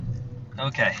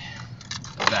Okay,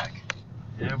 we're back.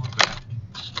 Yeah, we're back.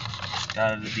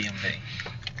 Got out of the DMV.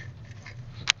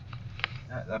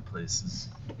 That place is...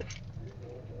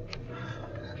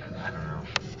 I don't know.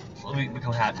 Well, we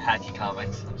become hacky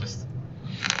comics. Just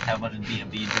have a bunch of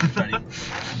DMV dudes ready.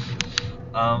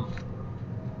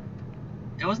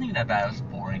 It wasn't even that bad. It was just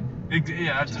boring.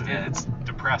 It's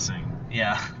depressing.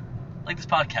 Yeah, like this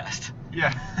podcast.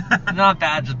 Yeah. Not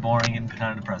bad, just boring and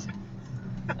kind of depressing.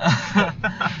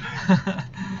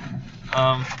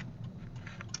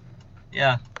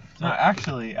 Yeah. So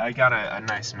actually, I got a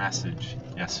nice message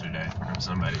yesterday from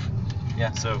somebody.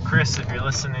 Yeah. So Chris, if you're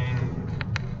listening,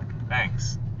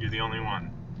 thanks. You're the only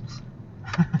one.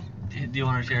 Do you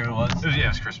want to share who it was? Yeah, it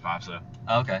was Chris Popso.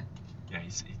 Oh, okay. Yeah, he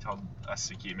told us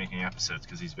to keep making episodes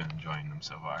because he's been enjoying them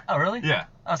so far. Oh, really? Yeah.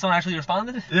 Oh, someone actually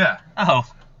responded? Yeah. Oh.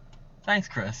 Thanks,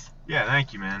 Chris. Yeah,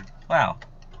 thank you, man. Wow.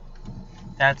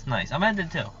 That's nice. Amanda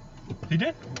did too. He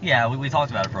did? Yeah, we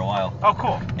talked about it for a while. Oh,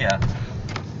 cool. Yeah.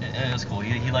 It was cool.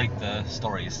 He liked the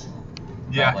stories.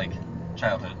 Yeah. About, like,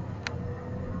 childhood.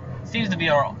 Seems to be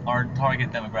our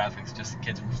target demographics, just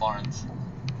kids from Florence.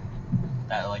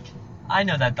 That, like, I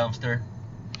know that dumpster.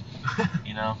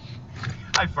 You know?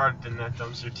 I farted in that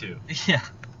dumpster too. Yeah.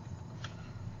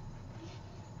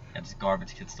 Yeah, just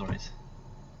garbage kid stories.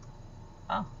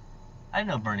 Oh. I didn't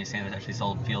know Bernie Sanders actually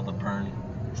sold Field of Burn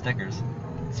stickers.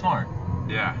 Smart.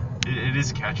 Yeah, it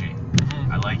is catchy.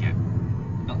 Mm-hmm. I like it.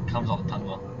 It comes all the time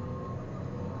well.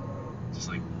 Just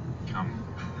like, come.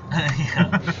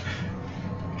 Yeah.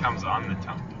 Comes on the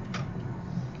tongue.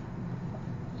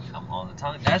 Come on the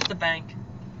tongue. That's the bank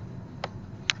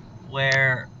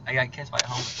where I got kissed by a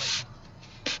homeless lady.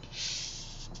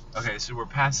 Okay, so we're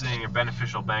passing a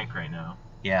beneficial bank right now,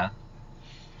 Yeah.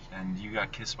 and you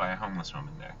got kissed by a homeless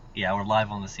woman there. Yeah, we're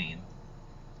live on the scene.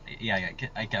 Yeah,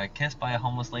 I got kissed by a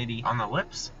homeless lady. On the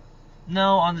lips?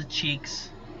 No, on the cheeks.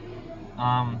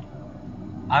 I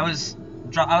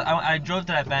drove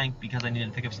to that bank because I needed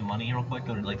to pick up some money real quick,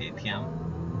 go to like the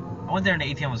ATM. I went there and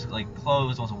the ATM was like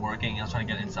closed, wasn't working. I was trying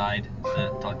to get inside to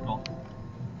talk to people.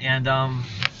 And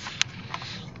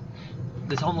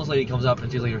this homeless lady comes up and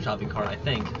she's like her shopping cart, I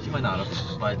think. She might not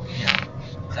have, but you know,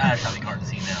 it's at a shopping cart to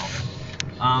see now.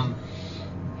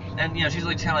 And you know, she's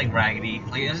like kind of like raggedy,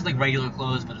 like it's just like regular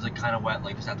clothes, but it's like kind of wet,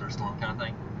 like just after a storm kind of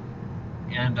thing.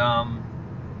 And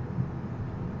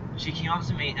she came up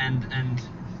to me and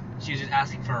she was just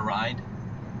asking for a ride.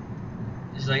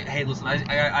 She's like, hey, listen, I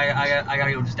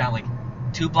gotta go just down like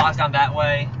 2 blocks down that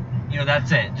way. You know,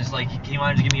 that's it. Just like, can you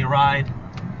mind to give me a ride?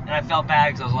 And I felt bad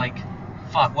because I was like,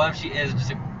 fuck, what if she is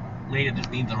just a lady that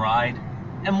just needs a ride?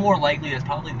 And more likely that's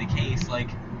probably the case. Like,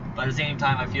 but at the same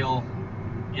time, I feel,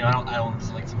 you know, I don't want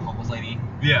to like some homeless lady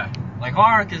Yeah. like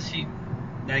her, because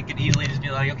that could easily just be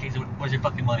like, okay, so where's your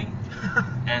fucking money?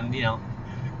 And you know,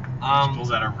 She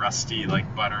pulls out a rusty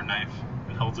like butter knife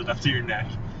and holds it up to your neck.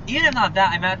 even if not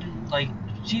that, I imagine like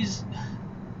she's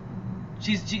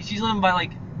living by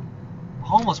like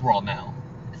homeless world now.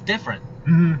 It's different.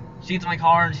 Mm-hmm. She gets in my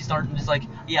car and she's starting just like,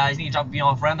 yeah, I just need to drop me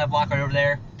off around that block right over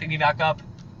there, pick me back up,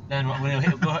 then when we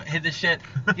hit this shit,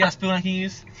 you got a spoon I can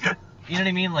use? You know what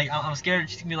I mean? Like, I'm scared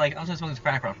she's gonna be like, I'm just smoking this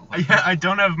crack rock. Yeah, I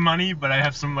don't have money, but I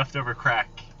have some leftover crack.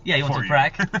 Yeah, you want some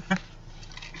crack?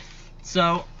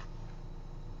 So,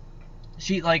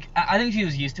 she, like, I think she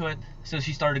was used to it, so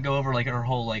she started to go over, like, her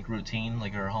whole, like, routine,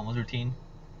 like, her homeless routine,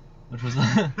 which was,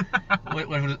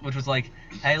 which was like,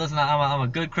 hey, listen, I'm a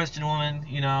good Christian woman,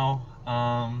 you know,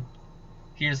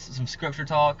 here's some scripture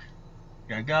talk,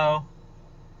 gotta go,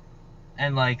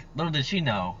 and, like, little did she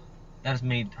know, that has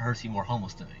made her seem more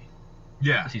homeless to me.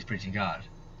 Yeah. She's preaching God.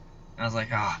 And I was like,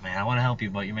 oh, man, I want to help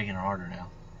you, but you're making it harder now.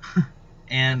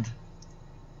 And,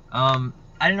 I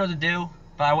didn't know what to do,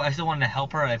 but I still wanted to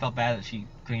help her, and I felt bad that she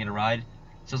couldn't get a ride.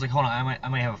 So I was like, hold on, I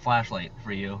might have a flashlight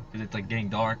for you, because it's, like, getting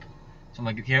dark. So I'm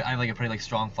like, here, I have, like, a pretty, like,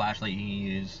 strong flashlight you can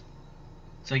use.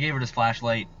 So I gave her this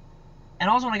flashlight. And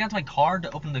also, when I got to my car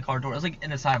to open the car door, I was, like, in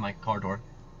the side of my car door.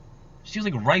 She was,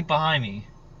 like, right behind me.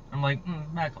 I'm like,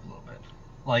 back up a little bit.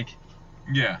 Like,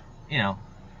 Yeah. you know.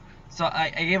 So I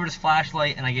gave her this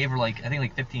flashlight, and I gave her, like, I think,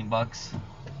 like, $15.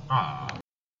 Aww.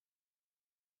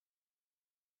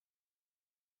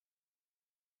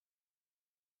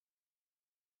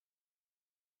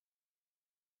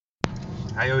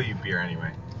 I owe you beer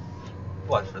anyway.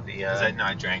 What, for the, Cause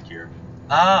I drank your.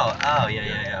 Oh,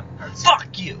 yeah. Hearts.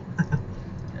 Fuck you! I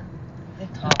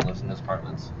think Tom lives in those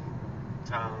apartments.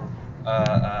 Tom.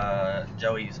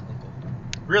 Joey's uncle.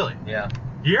 Really? Yeah.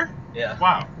 Here? Yeah.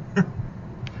 Wow.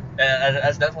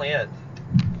 That's definitely it.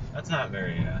 That's not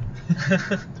very.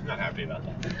 I'm not happy about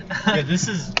that. Yeah,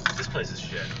 this place is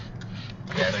shit.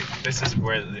 Yes. Like, this is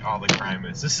where all the crime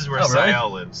is. This is where Oh, really?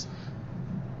 Sayel lives.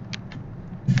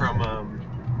 From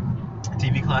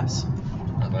TV class.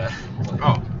 Not bad.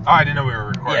 Oh, I didn't know we were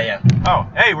recording. Yeah. Oh,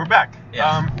 hey, we're back.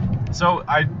 Yeah. So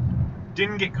I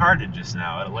didn't get carded just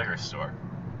now at a liquor store.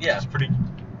 Yeah. It's pretty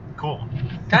cool.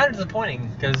 Kind of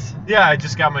disappointing because Yeah, I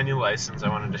just got my new license. I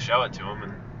wanted to show it to him,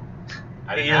 and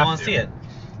I you didn't didn't have want to to see it.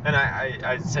 And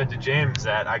I said to James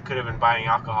that I could have been buying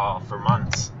alcohol for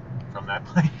months from that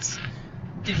place.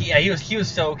 Dude, he was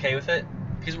so okay with it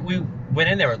because we went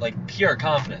in there with like pure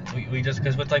confidence. We just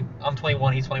because with like I'm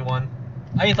 21, he's 21.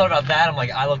 I even thought about that. I'm like,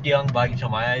 I look young, but I can show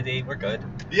my ID. We're good.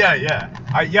 Yeah.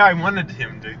 I wanted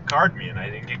him to card me, and I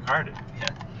didn't get carded. Yeah.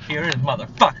 Here it is,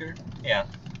 motherfucker. Yeah.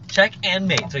 Check and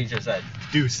mate. So you just said.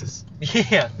 Deuces.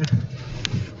 Yeah.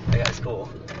 That guy's cool.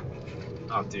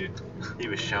 Oh, dude, he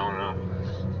was showing up.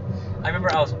 I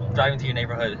remember I was driving to your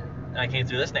neighborhood, and I came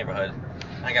through this neighborhood,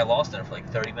 and I got lost in it for like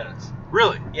 30 minutes.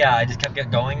 Really? Yeah, I just kept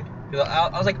going. Cause I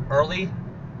was like early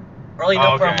Oh,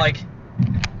 enough where I'm okay. like,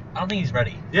 I don't think he's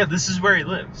ready. Yeah, this is where he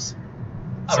lives.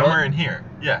 Oh, Somewhere really? in here.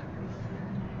 Yeah.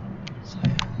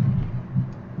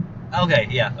 Okay,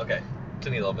 yeah, okay.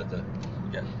 Took me a little bit to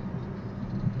get.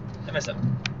 I miss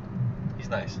him. He's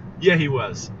nice. Yeah, he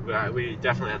was. We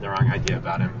definitely had the wrong idea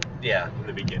about him Yeah. in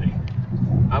the beginning.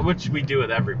 Which we do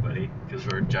with everybody, because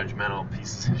we're judgmental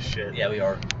pieces of shit. Yeah, we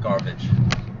are garbage.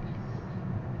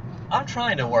 I'm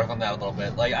trying to work on that a little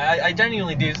bit. Like, I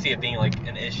genuinely do see it being like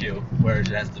an issue where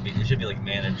it should be like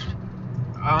managed.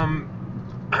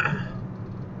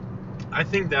 I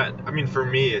think that, I mean, for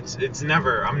me, it's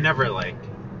never, I'm never like,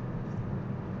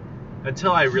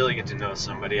 until I really get to know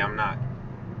somebody, I'm not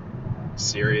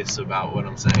serious about what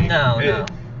I'm saying. No.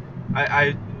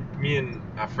 Me and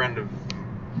a friend of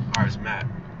ours met.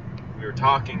 We were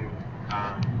talking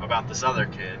about this other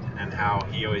kid and how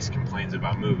he always complains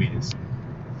about movies.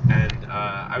 And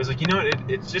I was like, you know what?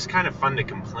 It's just kind of fun to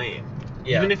complain.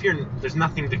 Yeah. Even if there's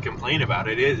nothing to complain about.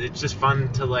 It's just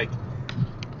fun to like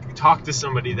talk to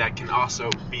somebody that can also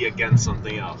be against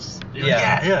something else. You're like,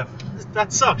 yeah,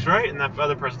 that sucks, right? And that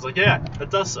other person's like, yeah,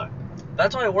 that does suck.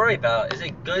 That's what I worry about. Is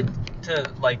it good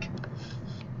to like,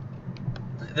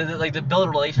 to build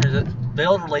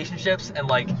relationships and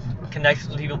like connections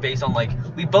with people based on like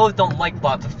we both don't like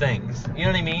lots of things. You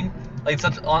know what I mean? Like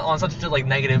on such like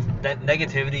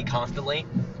negativity constantly.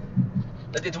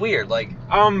 It's weird. Like.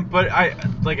 But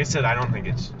like I said, I don't think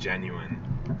it's genuine.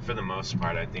 For the most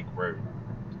part, I think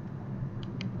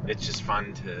it's just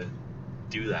fun to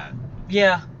do that.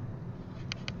 Yeah.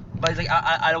 But it's like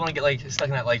I don't want to get like stuck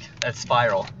in that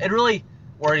spiral. It really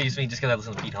worries me just because I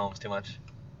listen to Pete Holmes too much.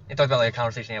 He talked about like a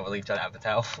conversation he had with like Judd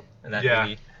Apatow, and that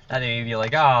made me be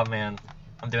like, oh man,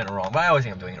 I'm doing it wrong. But I always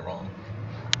think I'm doing it wrong.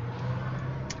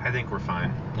 I think we're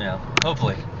fine. Yeah,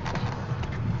 hopefully.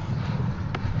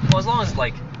 Well, as long as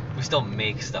like we still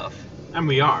make stuff. And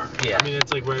we are. Yeah. I mean,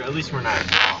 it's like at least we're not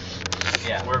off.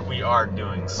 Yeah. We are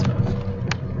doing stuff.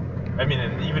 I mean,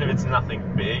 and even if it's nothing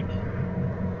big,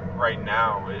 right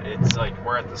now it's like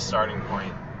we're at the starting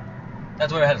point.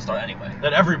 That's where I had to start anyway.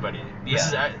 That everybody.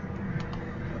 Yeah.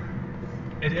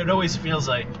 It always feels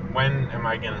like, when am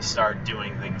I gonna start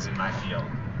doing things in my field?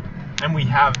 And we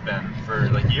have been for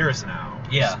like years now.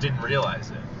 We just didn't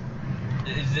realize it.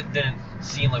 It didn't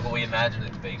seem like what we imagined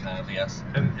it to be, kind of, yes.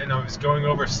 And I was going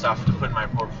over stuff to put in my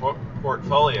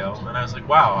portfolio, and I was like,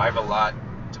 wow, I have a lot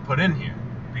to put in here,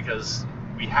 because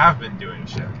we have been doing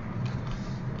shit.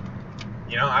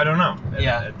 You know, I don't know.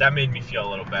 Yeah. That made me feel a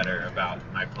little better about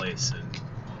my place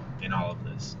in all of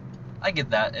this. I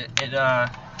get that.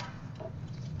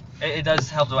 It does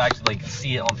help to actually like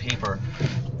see it on paper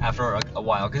after a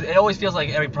while, because it always feels like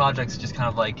every project's just kind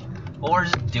of like, well, we're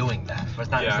just doing that, but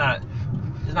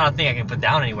it's not a thing I can put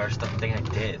down anywhere. It's just a thing I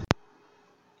did.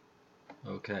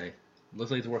 Okay,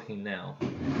 looks like it's working now.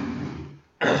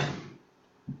 All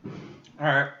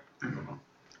right,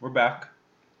 we're back.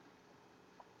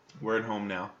 We're at home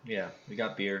now. Yeah, we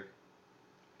got beer.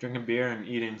 Drinking beer and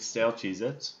eating stale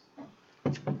Cheez-Its.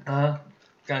 Kind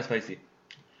of spicy.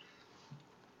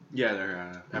 Yeah,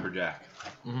 they're pepper jack.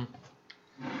 Mm-hmm.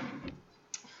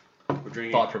 We're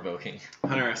drinking Thought-provoking.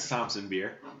 Hunter S. Thompson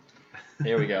beer.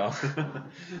 There we go.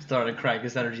 Starting to crank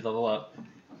this energy level up.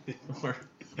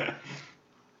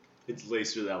 It's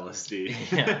laced with LSD.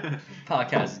 Yeah,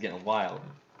 podcast is getting wild.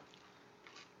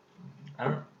 I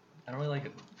don't really like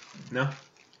it. No?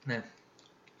 Nah.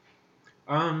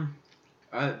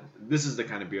 This is the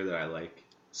kind of beer that I like,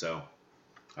 so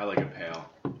I like it pale.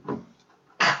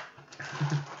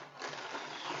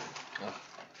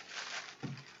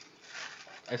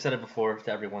 I've said it before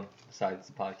to everyone besides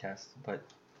the podcast, but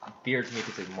beer to me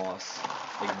tastes like moss,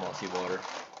 like mossy water.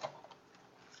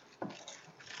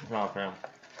 not a fan.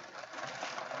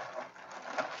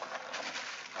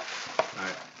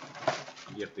 Alright.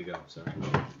 You have to go, sorry.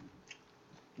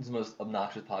 It's the most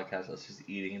obnoxious podcast that's just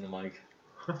eating in the mic.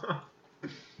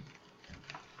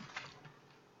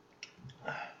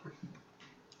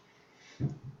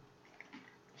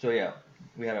 So yeah,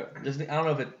 we had I don't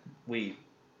know if we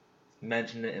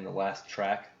mentioned it in the last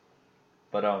track,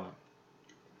 but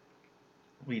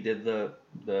we did the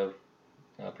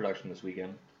production this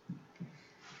weekend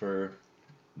for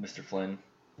Mr. Flynn.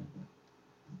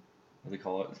 What do we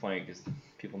call it? It's funny because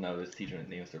people know this teacher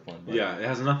named Mr. Flynn. But yeah, it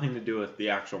has nothing to do with the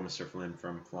actual Mr. Flynn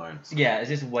from Florence. yeah, it's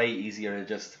just way easier to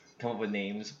just come up with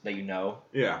names that you know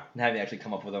Yeah. and having to actually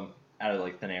come up with them out of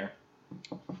like thin air.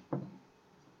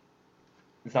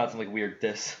 It's not some like weird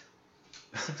diss.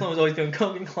 Someone was always doing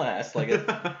coke in class. Like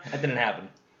that didn't happen.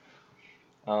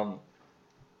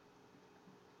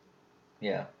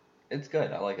 Yeah, it's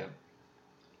good. I like it.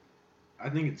 I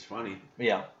think it's funny.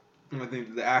 Yeah. I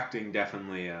think the acting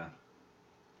definitely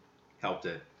helped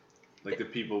it. Like the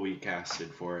people we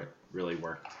casted for it really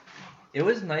worked. It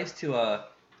was nice to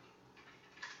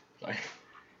sorry.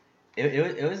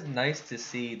 It was nice to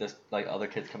see the like other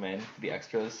kids come in, the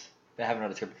extras that haven't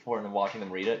read the script before, and then watching them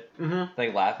read it,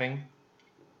 like laughing.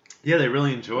 Yeah, they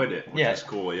really enjoyed it, which Yeah. was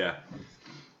cool. Yeah.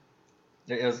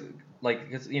 It was like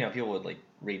because people would like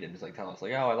read it and just like tell us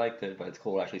like, oh, I liked it, but it's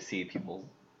cool to actually see people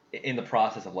in the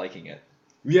process of liking it,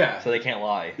 Yeah. so they can't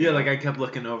lie. Yeah, like I kept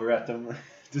looking over at them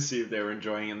to see if they were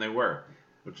enjoying it, and they were,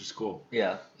 which is cool.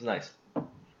 Yeah, it was nice.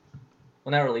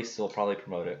 When that releases, we'll probably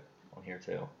promote it on here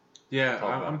too. Yeah,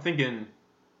 Talk about I'm it. thinking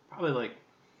probably like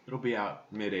it'll be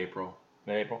out mid-April.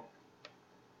 Mid-April?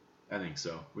 I think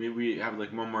so. We have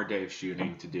like one more day of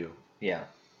shooting to do, Yeah.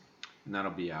 and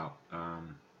that'll be out.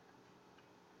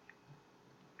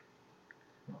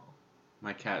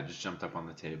 My cat just jumped up on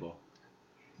the table.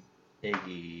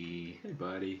 Iggy. Hey,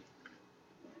 buddy.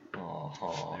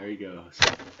 Aww. There he goes.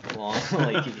 Long,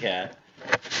 lanky cat.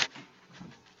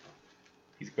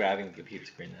 He's grabbing the computer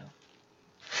screen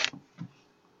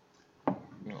now.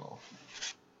 Oh.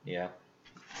 Yeah.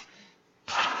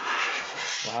 Well,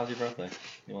 how's your birthday?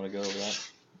 You want to go over that?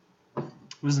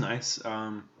 It was nice.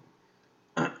 I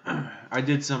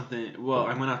did something. Well,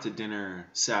 I went out to dinner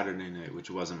Saturday night, which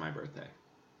wasn't my birthday.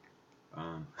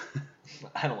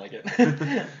 I don't like it.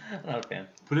 I'm not a fan.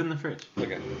 Put it in the fridge.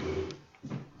 Okay.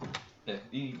 Yeah,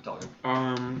 you keep talking.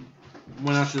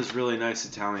 Went out to this really nice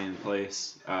Italian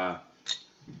place.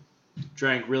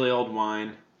 Drank really old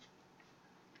wine.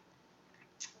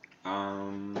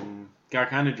 Got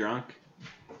kind of drunk.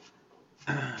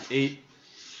 Ate.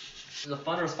 It was a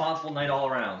fun, responsible night all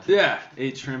around. Yeah,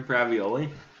 ate shrimp ravioli,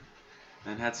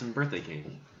 and had some birthday cake.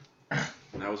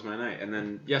 That was my night. And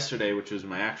then yesterday, which was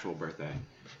my actual birthday,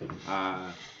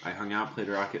 I hung out, played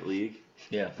Rocket League.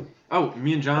 Yeah. Oh,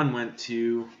 me and John went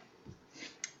to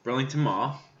Burlington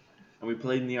Mall, and we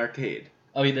played in the arcade.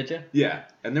 Oh, you did you? Yeah,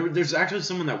 and there's actually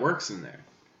someone that works in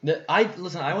there. I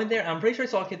went there. I'm pretty sure I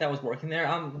saw a kid that was working there.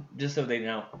 Just so they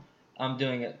know, I'm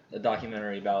doing a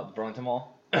documentary about the Burlington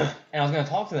Mall, and I was gonna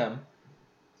talk to them.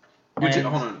 Which, And-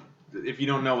 hold on, if you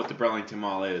don't know what the Burlington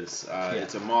Mall is,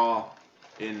 it's a mall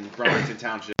in Burlington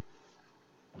Township.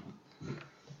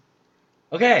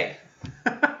 Okay.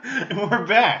 And we're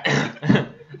back.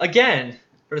 Again,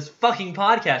 for this fucking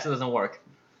podcast, it doesn't work.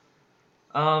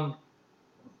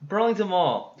 Burlington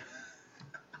Mall.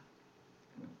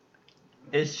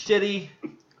 It's shitty.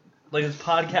 Like this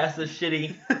podcast is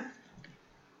shitty.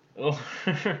 Oh.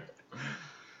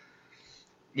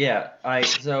 Yeah,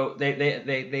 so they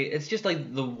it's just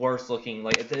like the worst looking,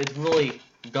 like it's really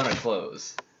gonna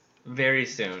close very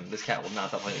soon. This cat will not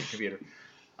stop playing with the computer.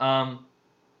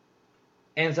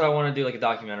 And so I want to do like a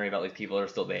documentary about like people that are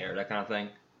still there, that kind of thing.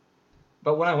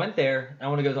 But when I went there, I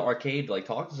want to go to the arcade to like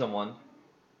talk to someone.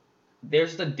 There's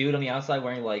just a dude on the outside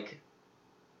wearing like,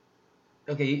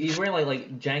 okay, he's wearing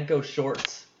like Janko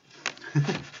shorts.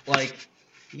 Like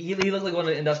he looked like one of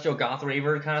the industrial goth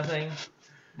raver kind of thing,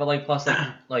 but like plus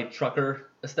like trucker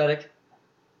aesthetic.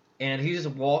 And he's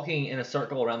just walking in a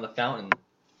circle around the fountain,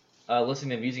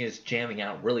 listening to music and just jamming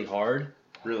out really hard.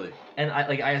 Really? And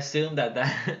I assumed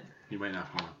that You might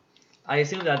not know. I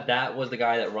assumed that was the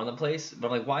guy that run the place, but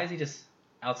I'm like, why is he just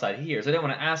outside here? So I didn't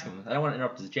want to ask him. I don't want to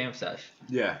interrupt his jam sesh.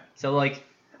 Yeah. So like,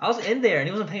 I was in there and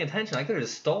he wasn't paying attention. I could have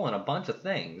just stolen a bunch of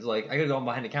things. Like I could have gone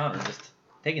behind the counter and just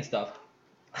taken stuff.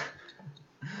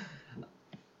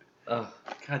 Ugh.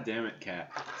 God damn it,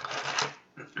 cat.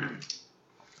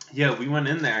 Yeah, we went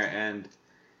in there and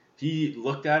he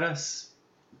looked at us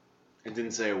and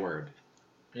didn't say a word.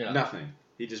 Yeah. Nothing.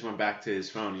 He just went back to his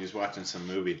phone. He was watching some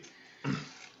movie.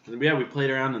 Yeah, we played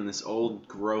around in this old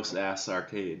gross ass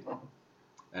arcade,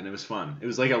 and it was fun. It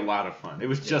was like a lot of fun. It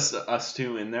was just us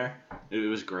two in there. It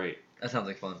was great. That sounds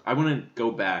like fun. I want to go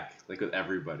back like with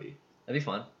everybody. That'd be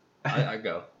fun. I'd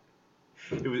go.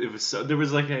 It was so. There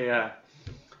was like a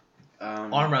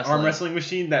Arm wrestling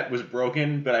machine that was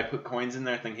broken, but I put coins in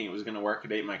there thinking it was gonna work.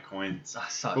 It ate my coins. Ah,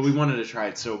 sucks. But we wanted to try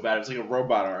it so bad. It was like a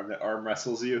robot arm that arm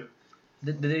wrestles you.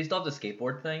 Did they still have the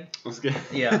skateboard thing? Let's get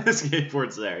Yeah. the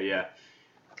skateboard's there. Yeah.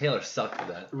 Taylor sucked at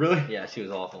that. Really? Yeah, she was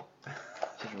awful.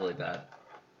 She was really bad.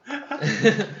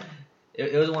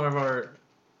 it was one of our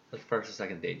like first or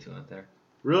second dates we went there.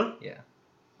 Really? Yeah.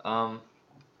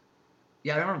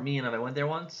 Yeah, I remember me and I went there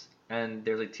once, and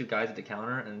there was like two guys at the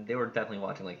counter, and they were definitely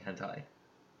watching like hentai.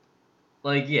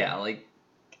 Like yeah, like.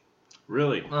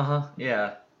 Really?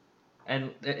 Yeah. And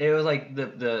it was like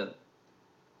the.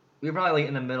 We were probably like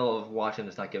in the middle of watching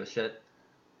this, not give a shit.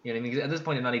 You know what I mean? 'Cause at this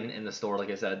point, they're not even in the store, like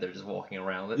I said. They're just walking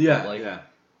around with it. Yeah. But, like, yeah.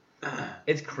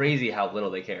 it's crazy how little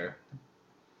they care.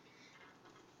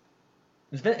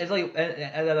 It's like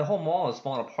and the whole mall is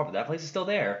falling apart, but that place is still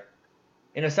there.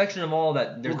 In a section of the mall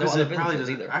that there's no other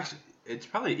businesses either. Actually, it's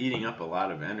probably eating up a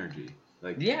lot of energy.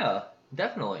 Like. Yeah,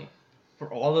 definitely.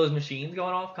 For all those machines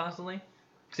going off constantly.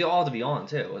 Because they all have to be on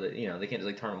too. You know, they can't just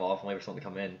like turn them off and wait for someone to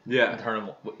come in. Yeah. And turn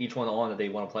them each one on that they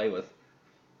want to play with.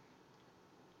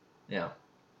 Yeah,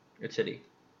 it's shitty.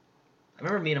 I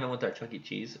remember me and him went to our Chuck E.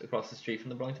 Cheese across the street from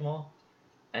the Burlington Mall,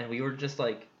 and we were just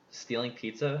like stealing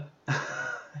pizza.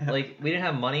 Like we didn't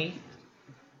have money,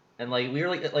 and like we were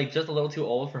like just a little too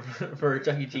old for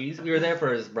Chuck E. Cheese. We were there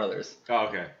for his brothers. Oh,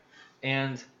 okay.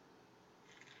 And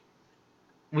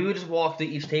we would just walk to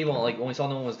each table, and like when we saw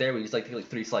no one was there, we just like take like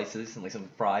 3 slices and like some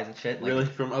fries and shit. Like, Really?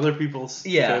 From other people's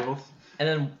Yeah. tables? And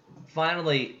then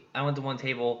finally, I went to one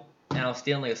table and I was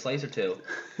stealing like a slice or two,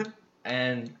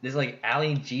 and this like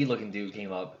Ali G looking dude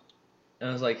came up, and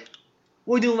I was like,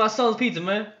 "What are you doing with my son's pizza,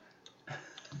 man?"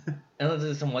 And then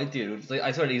there's some white dude. Who was, like,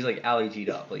 I swear he's like Ali G'd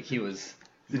up, like he was.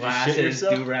 Did you Glasses, shit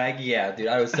yourself? do-rag, yeah, dude.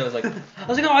 I was like, oh,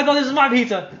 I thought this was my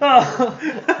pizza. Oh,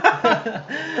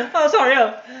 oh sorry,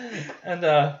 yeah. And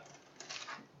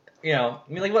you know,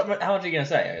 I mean, like, how much are you gonna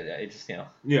say? I just, you know,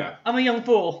 Yeah. I'm a young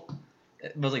fool.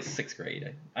 It was like 6th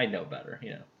grade. I know better,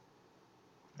 you know.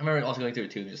 I remember also going through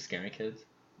it too, just scaring kids.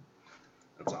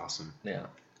 That's awesome. Yeah.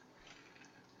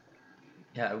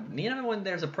 Yeah, me and I went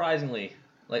there surprisingly,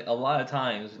 like a lot of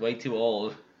times, way too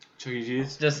old, Chuck E.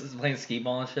 Cheese? just playing skee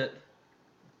ball and shit.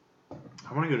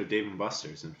 I want to go to Dave &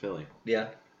 Buster's in Philly. Yeah.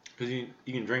 Because you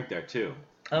can drink there too.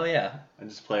 Oh yeah. And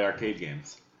just play arcade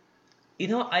games. You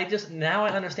know, now I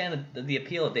understand the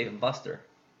appeal of Dave & Buster.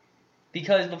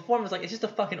 Because before it was like, it's just a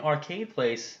fucking arcade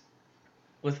place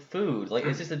with food. Like,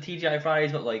 it's just a TGI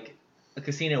Fridays, but like a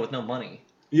casino with no money.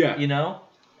 Yeah. You know?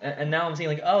 And now I'm seeing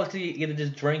like, oh, so you get to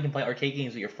just drink and play arcade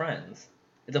games with your friends.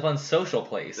 It's a fun social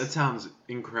place. That sounds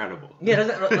incredible. Yeah,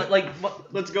 doesn't like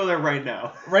what, Let's go there right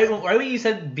now. right when you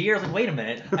said beer, I was like, wait a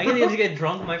minute, I get to get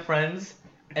drunk with my friends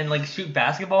and like shoot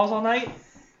basketballs all night.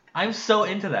 I'm so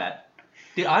into that,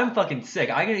 dude. I'm fucking sick.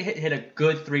 I can hit a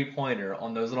good 3-pointer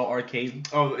on those little arcade.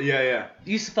 Oh yeah, yeah.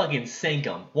 You fucking sink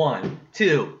them. 1,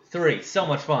 2, 3. So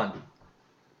much fun.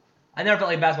 I never felt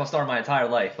like a basketball star in my entire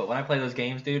life, but when I play those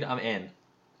games, dude, I'm in.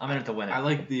 I'm in it to win it. I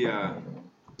like the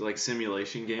like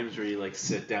simulation games where you like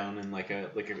sit down in like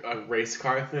a race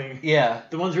car thing. Yeah.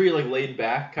 The ones where you're like laid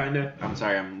back, kind of. I'm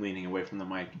sorry, I'm leaning away from the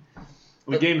mic.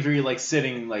 The games where you're like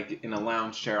sitting like in a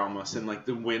lounge chair almost, and like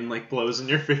the wind like blows in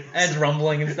your face. And it's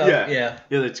rumbling and stuff. Yeah,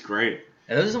 that's great.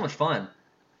 And those are so much fun.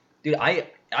 Dude, I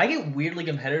get weirdly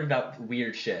competitive about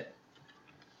weird shit.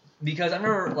 Because I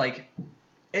remember, like,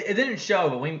 it didn't show,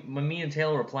 but when me and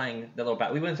Taylor were playing the little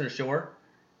we went to the shore,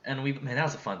 and man, that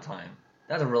was a fun time.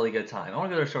 That was a really good time. I want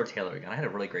to go to the shore with Taylor again. I had a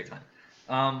really great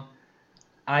time.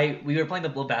 We were playing the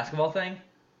little basketball thing,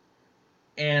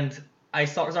 and I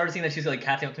started seeing that she's like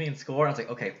catching up to me and score. And I was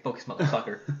like, okay, focus,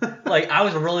 motherfucker. Like, I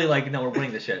was really like, no, we're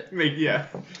winning this shit. Yeah.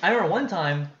 I remember one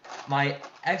time, my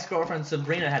ex-girlfriend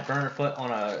Sabrina had burned her foot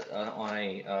on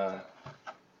a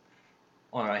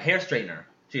hair straightener.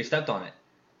 She had stepped on it,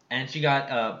 and she got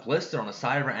a blister on the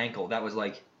side of her ankle that was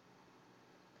like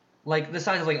the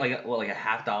size of like a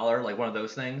 $50, like one of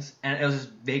those things. And it was this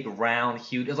big, round,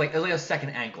 huge. It was like a second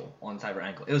ankle on the side of her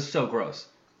ankle. It was so gross.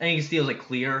 And you can see it was like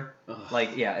clear. Ugh.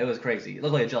 Like, yeah, it was crazy. It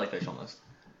looked like a jellyfish almost.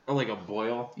 Or like a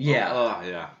boil. Yeah. Oh,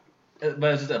 yeah. But it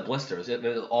was just a blister. It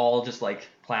was all just like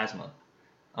plasma.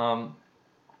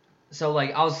 So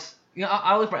like I was, you know,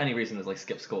 I look for any reason to like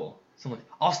skip school. So I'm like,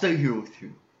 I'll stay here with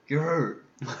you. You're hurt.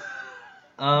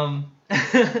 And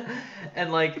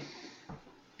like,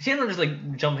 she ended up just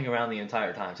like jumping around the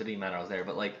entire time, so it didn't matter I was there.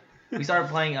 But like, We started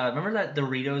playing. Remember that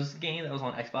Doritos game that was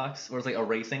on Xbox, where it was like a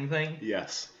racing thing?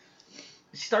 Yes.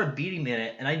 She started beating me in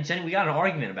it, and we got in an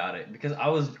argument about it because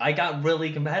I got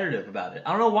really competitive about it.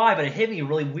 I don't know why, but it hit me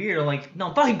really weird. I'm like, no,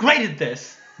 I'm fucking great at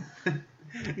this.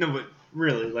 No, but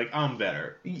really, like, I'm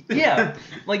better. Yeah,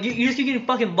 like you just keep getting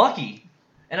fucking lucky,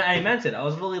 and I meant it. I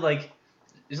was really like,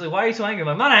 she's like, why are you so angry?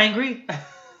 I'm not angry.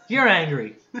 You're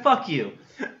angry. Fuck you.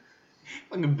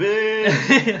 Fucking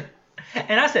bitch.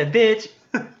 And I said, bitch.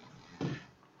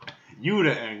 You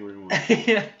the angry one.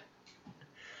 Yeah.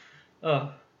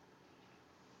 Oh.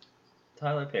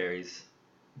 Tyler Perry's,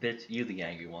 bitch, you the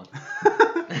angry one.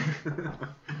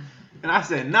 And I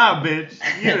said, nah, bitch,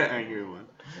 you the angry one.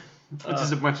 Which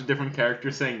is a bunch of different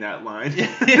characters saying that line.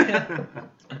 Yeah.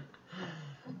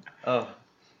 Oh,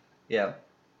 yeah.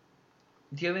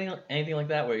 Do you have anything like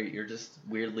that where you're just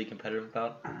weirdly competitive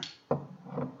about?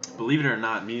 Believe it or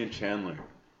not, me and Chandler,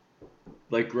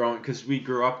 like because we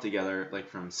grew up together, like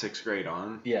from 6th grade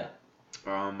on. Yeah.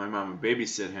 My mom would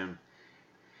babysit him.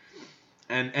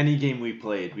 And any game we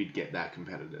played, we'd get that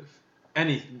competitive.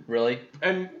 Really?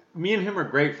 And me and him are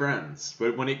great friends.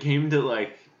 But when it came to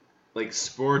like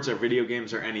sports or video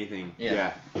games or anything,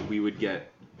 yeah we would get.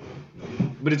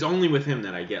 But it's only with him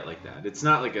that I get like that. It's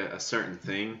not like a certain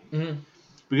thing. Mm-hmm.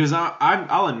 Because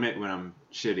I'll admit when I'm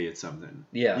shitty at something.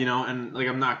 Yeah. You know, and like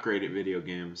I'm not great at video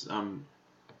games.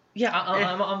 Yeah,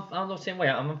 I'm the same way.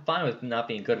 I'm fine with not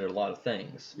being good at a lot of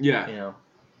things. Yeah. You know.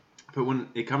 But when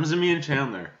it comes to me and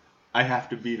Chandler, I have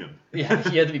to beat him. Yeah,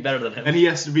 you have to be better than him. And he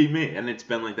has to beat me, and it's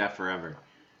been like that forever.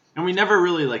 And we never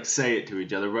really like say it to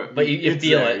each other, but you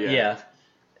feel there, it. Yeah.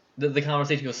 The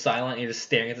conversation goes silent, and you're just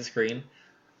staring at the screen.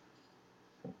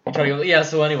 You try to go, yeah.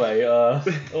 So anyway,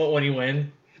 when you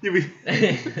win, yeah,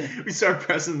 we start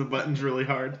pressing the buttons really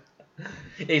hard.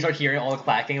 Yeah, you start hearing all the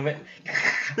clacking of it.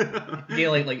 You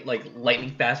get like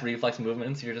lightning fast reflex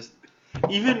movements. You're just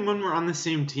even when we're on the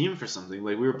same team for something.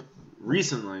 Like we were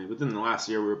recently, within the last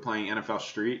year, we were playing NFL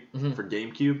Street for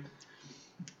GameCube,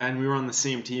 and we were on the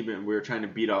same team, and we were trying to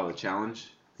beat all the challenge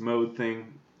mode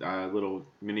thing, little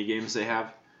mini games they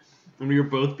have. And we were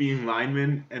both being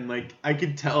linemen, and like I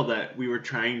could tell that we were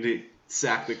trying to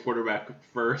sack the quarterback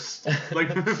first,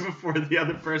 like before the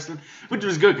other person, which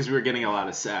was good because we were getting a lot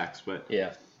of sacks. But yeah,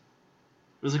 it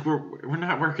was like we're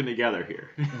not working together here.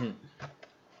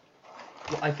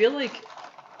 Well, I feel like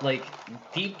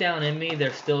deep down in me,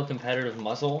 there's still a competitive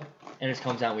muscle, and it just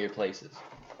comes out weird places.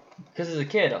 Because as a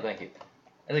kid, thank you.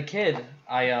 As a kid,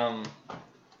 I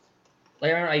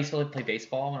remember I used to play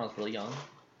baseball when I was really young,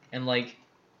 and like.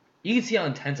 You can see how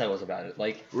intense I was about it.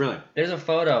 Like, really? There's a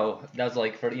photo that was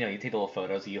like for you take the little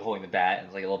photos of you holding the bat and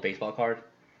it's like a little baseball card.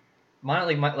 Mine I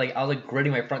was like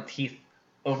gritting my front teeth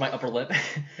over my upper lip,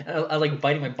 and I was like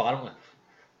biting my bottom lip.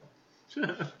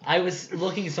 I was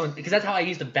looking so because that's how I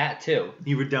used the bat too.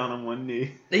 You were down on one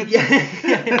knee.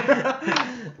 Yeah.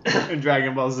 In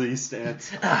Dragon Ball Z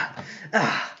stance.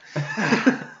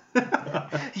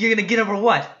 You're gonna get over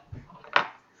what?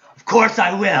 Of course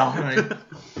I will.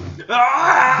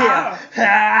 Yeah.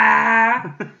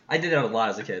 I did that a lot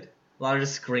as a kid. A lot of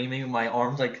just screaming, my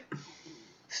arms like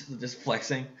just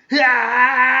flexing. You know,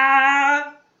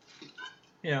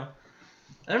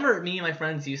 I remember me and my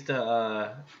friends used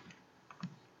to.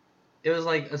 It was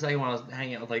like when I was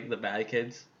hanging out with like the bad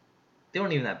kids. They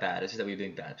weren't even that bad. It's just that we were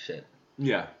doing bad shit.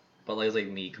 Yeah. But like it was like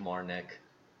me, Kamar, Nick.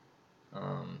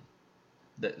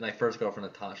 My first girlfriend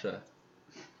Natasha.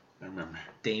 I remember.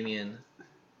 Damien.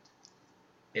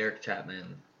 Eric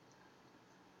Chapman.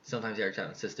 Sometimes Eric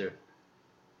Chapman's sister.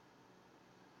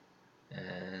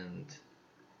 And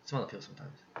some other people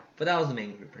sometimes. But that was the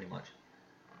main group pretty much.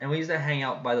 And we used to hang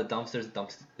out by the dumpsters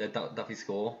at Duffy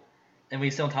School. And we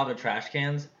sit on top of the trash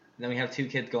cans. And then we have two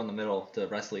kids go in the middle to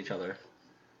wrestle each other.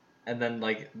 And then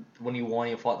like when you won,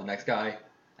 you fought the next guy. And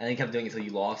then you kept doing it until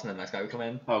you lost and then the next guy would come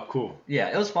in. Oh, cool. Yeah,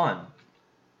 it was fun.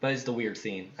 But it's the weird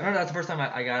scene. I remember that's the first time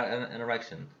I got an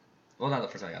erection. Well, not the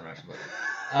first time I got an erection,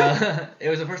 but it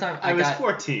was the first time I was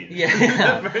 14.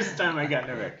 Yeah. The first time I got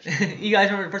an erection. You guys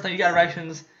remember the first time you got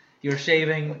erections? You were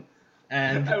shaving,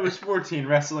 and I was 14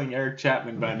 wrestling Eric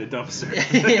Chapman behind a dumpster.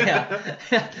 Yeah.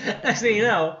 Next thing you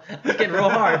know, it's getting real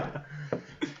hard.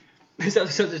 This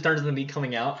episode just turns into me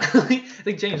coming out.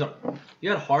 Like James, you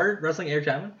got hard wrestling Eric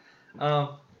Chapman?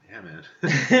 Yeah,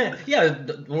 man. Yeah,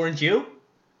 weren't you?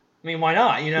 I mean, why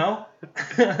not? You know.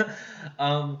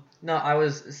 No, I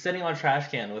was sitting on a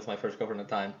trash can with my first girlfriend at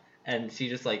the time, and she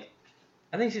just like,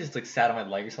 I think she just like sat on my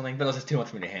leg or something, but it was just too much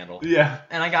for me to handle. Yeah.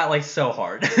 And I got like so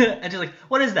hard, and she's like,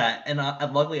 "What is that?" And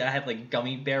luckily I had like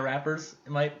gummy bear wrappers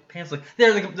in my pants. Like,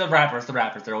 they're the wrappers. The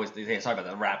wrappers. They're always sorry about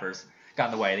that. The wrappers got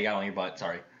in the way. They got on your butt.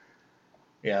 Sorry.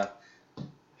 Yeah.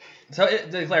 So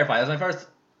to clarify, it was my first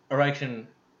erection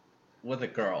with a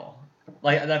girl.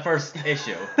 Like that first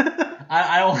issue.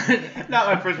 I don't. Not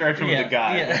my first erection with a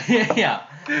guy. Yeah.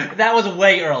 That was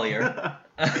way earlier.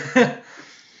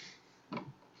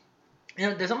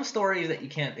 There's some stories that you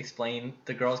can't explain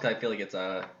to girls because I feel like it's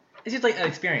just like an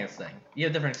experience thing. You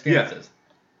have different experiences.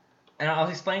 And I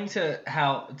was explaining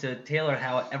to Taylor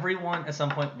how everyone at some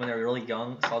point when they were really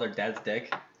young saw their dad's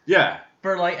dick. Yeah.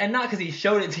 And not because he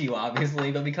showed it to you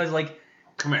obviously, but because like.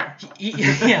 Come here.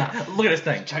 Yeah, look at this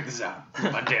thing. Check this out.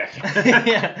 My dick.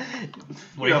 Yeah.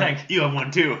 What do you think? You have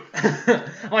one too.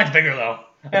 Mine's bigger though.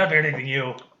 I got a bigger dick than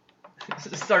you.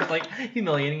 Starts like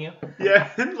humiliating you.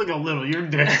 Yeah, look how little your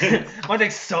dick is. My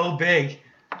dick's so big.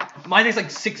 My dick's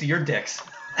like 6 of your dicks.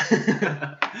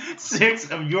 6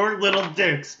 of your little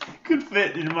dicks could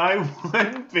fit in my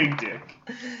one big dick.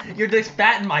 Your dick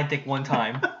spat in my dick one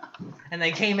time, and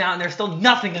they came out and they're still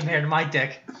nothing compared to my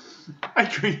dick. I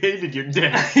created your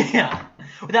dick. Yeah.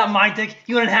 Without my dick,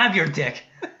 you wouldn't have your dick.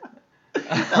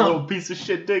 That little piece of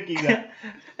shit dick you got.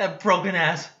 That broken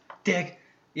ass dick.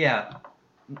 Yeah.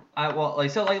 What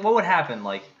would happen?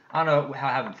 Like, I don't know how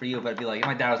it happened for you, but it'd be like if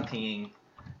my dad was peeing,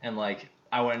 and like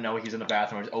I wouldn't know he was in the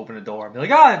bathroom. I'd just open the door and be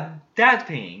like, "Oh, Dad's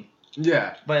peeing."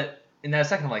 Yeah. But in that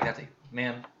second, I'm like, "That's a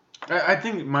man." I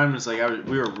think mine was like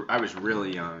I was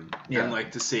really young, Yeah. and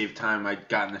like to save time, I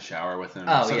got in the shower with him.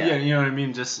 Oh, so, yeah. You know what I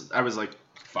mean. Just I was like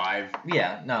 5.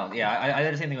 Yeah. No. Yeah. I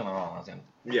did the same thing with my mom when I was young.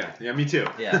 Yeah, me too.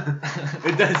 Yeah.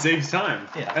 It does save time.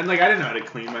 Yeah. And like I didn't know how to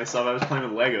clean myself. I was playing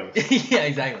with Legos. Yeah.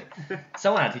 Exactly.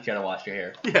 Someone had to teach you how to wash your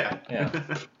hair. Yeah. Yeah.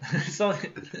 So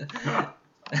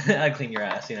I'd clean your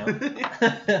ass, you know.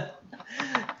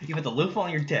 You put the loofah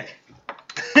on your dick.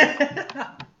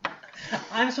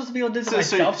 I'm supposed to be able to do this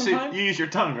myself sometimes? So you use your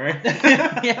tongue, right?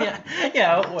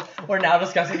 yeah. We're now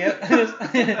discussing it.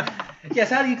 Yes,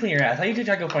 how do you clean your ass? How do you teach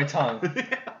how to go with my tongue?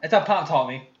 That's how Pop taught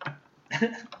me.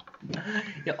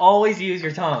 You always use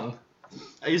your tongue.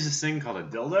 I use this thing called a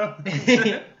dildo.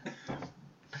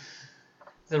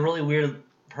 It's a really weird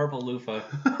purple loofah.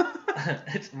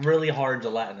 It's really hard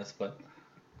gelatinous, but...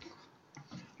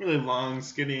 Really long,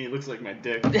 skinny, it looks like my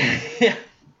dick. Yeah.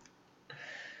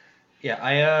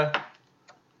 Yeah,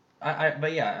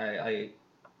 I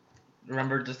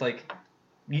remember just like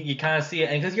you kind of see it,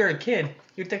 and because you're a kid,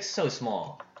 your dick's so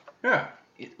small. Yeah.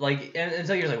 Like, and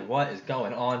so you're just like, what is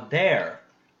going on there?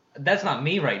 That's not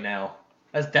me right now.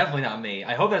 That's definitely not me.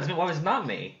 I hope that's me. Why was not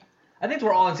me? I think it's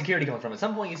where all insecurity comes from. At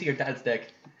some point, you see your dad's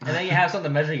dick, and then you have something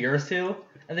to measure yours to,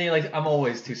 and then you're like, I'm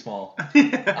always too small.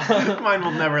 Mine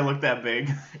will never look that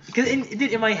big. Because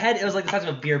in my head, it was like the size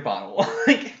of a beer bottle.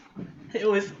 Like, it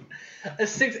was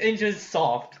 6 inches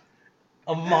soft.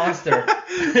 A monster.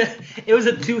 It was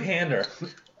a 2-hander.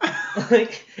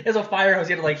 Like, it was a fire hose.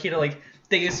 He had to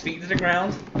dig his feet into the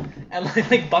ground and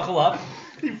like buckle up.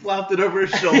 He flopped it over his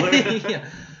shoulder. Yeah.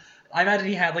 I imagine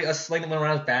he had like a sling that went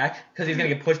around his back because he was gonna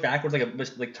get pushed backwards like a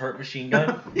turret machine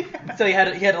gun. Yeah. So he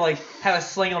had to like have a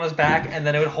sling on his back and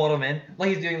then it would hold him in like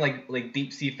he's doing like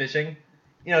deep sea fishing.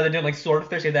 You know, they're doing like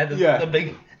swordfish. They had the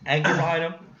big anchor behind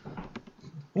him.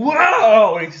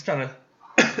 Whoa! And he's just trying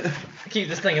to keep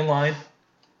this thing in line.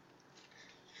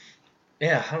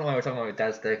 Yeah, I don't know why we're talking about my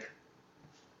dad's dick.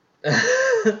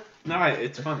 No,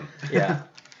 it's funny. Yeah.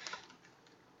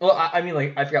 Well, I mean,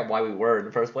 like, I forgot why we were in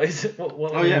the first place.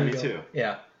 Oh, yeah, me too.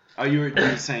 Yeah. Oh, you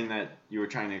were saying that you were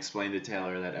trying to explain to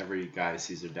Taylor that every guy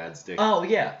sees their dad's dick. Oh,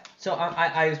 yeah. So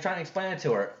I was trying to explain it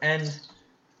to her, and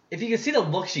if you could see the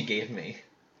look she gave me,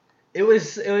 it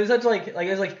was such like it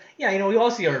was like, yeah, you know, we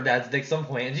all see our dad's dick at some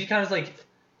point, and she kind of like,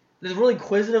 this really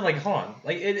inquisitive, like, hold on.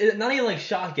 Like, it not even like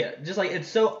shocked yet. Just like, it's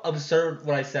so absurd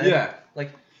what I said. Yeah.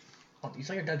 Like, oh, you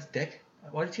saw your dad's dick?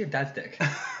 Why did you see your dad's dick?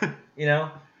 You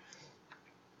know?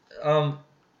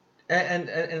 And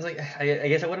it's like, I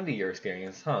guess that wouldn't be your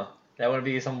experience, huh? That wouldn't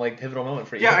be some like pivotal moment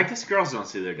for you. Yeah, I guess girls don't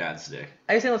see their dad's dick.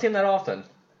 I guess they don't see him that often,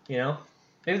 you know?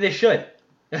 Maybe they should.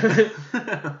 Maybe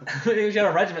we should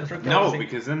have a regimen for girls. No,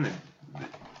 because then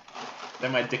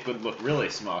my dick would look really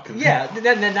small. Yeah,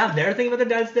 then now they're thinking about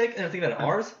their dad's dick and they're thinking about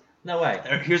ours? No way.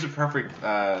 Here's a perfect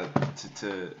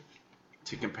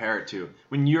to compare it to.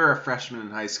 When you're a freshman in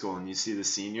high school and you see the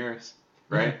seniors,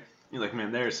 right? Mm-hmm. You're like,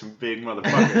 man, there's some big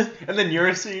motherfuckers. And then you're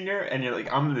a senior and you're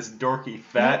like, I'm this dorky,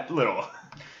 fat little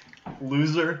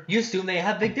loser. You assume they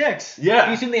have big dicks. Yeah.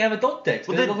 You assume they have adult dicks.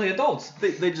 Well, they look like adults.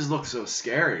 They just look so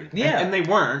scary. Yeah. And they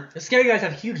weren't. The scary guys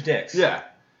have huge dicks. Yeah.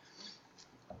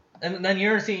 And then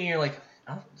you're a senior and you're like,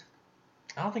 I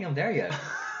don't think I'm there yet.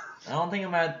 I don't think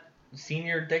I'm at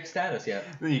senior dick status yet.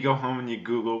 Then you go home and you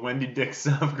Google, when did dick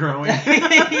stop growing?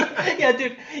 Yeah,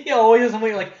 dude. You always have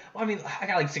something like, well, I mean, I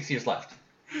got like 6 years left.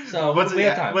 So we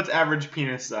have time. What's average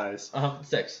penis size?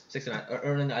 6'9",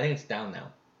 or I think it's down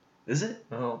now. Is it?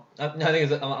 No, I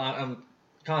think it's.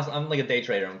 I'm like a day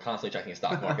trader. I'm constantly checking the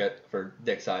stock market for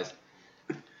dick size.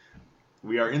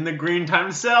 We are in the green. Time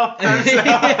to sell.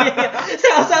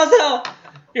 Sell.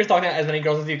 You're talking to as many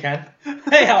girls as you can.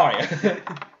 Hey, how are you?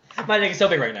 My dick is so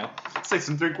big right now. 6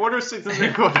 3/4. 6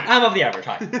 3/4. I'm of the average.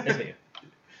 Hi, it's me.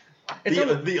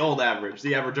 It's the old average.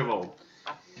 The average of old.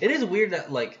 It is weird that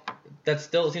that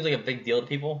still seems like a big deal to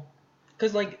people,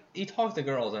 because you talk to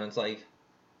girls and it's like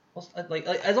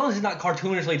as long as it's not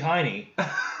cartoonishly tiny, you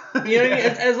know what I mean?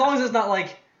 As long as it's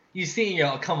not you see and you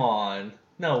go, oh, come on,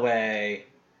 no way.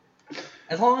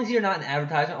 As long as you're not an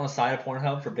advertisement on the side of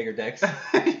Pornhub for bigger dicks,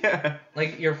 yeah.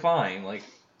 You're fine. Like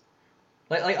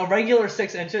a regular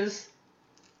 6 inches,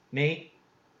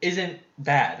 isn't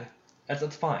bad.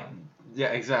 That's fine. Yeah,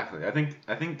 exactly. I think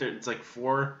that it's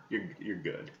 4. You're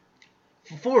good.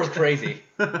 4 is crazy.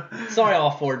 Sorry,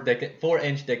 all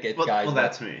 4-inch dick guys. Well,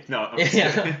 that's me. No, I'm just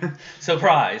yeah. kidding.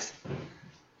 Surprise.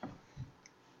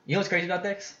 You know what's crazy about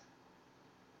dicks?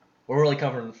 We're really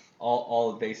covering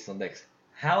all the bases on dicks.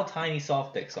 How tiny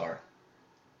soft dicks are.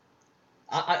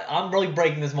 I'm really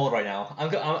breaking this mold right now.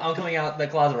 I'm coming out the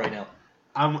closet right now.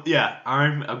 I'm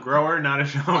a grower, not a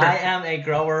shower. I am a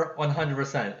grower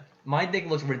 100%. My dick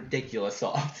looks ridiculous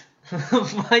soft.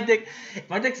 my dick's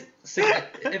 6.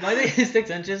 If my dick is 6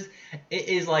 inches, it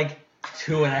is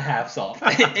 2.5 soft.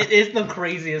 It is the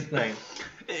craziest thing.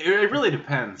 It really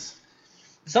depends.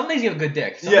 Some days you have a good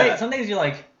dick. Some days you're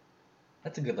like,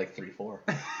 that's a good 3-4.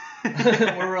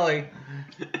 We're really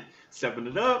stepping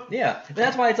it up. Yeah, and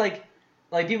that's why it's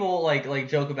people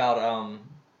joke about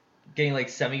getting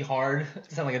semi-hard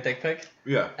to sound like a dick pic.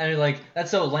 Yeah. And you're that's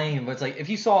so lame, but it's if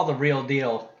you saw the real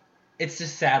deal, it's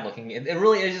just sad looking. It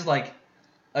really is just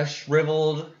a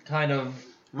shriveled kind of.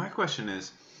 My question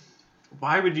is,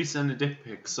 why would you send a dick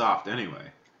pic soft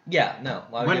anyway? Yeah, no.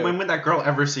 When would that girl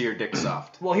ever see your dick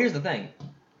soft? Well, here's the thing.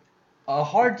 A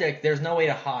hard dick, there's no way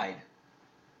to hide.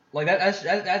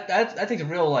 That takes a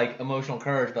real emotional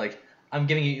courage. I'm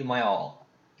giving you my all.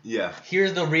 Yeah.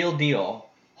 Here's the real deal.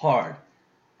 Hard.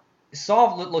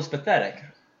 Soft looks pathetic,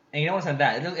 and you don't want to send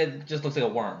that. It just looks like a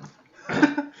worm.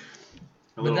 a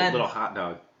little hot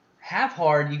dog. Half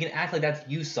hard, you can act like that's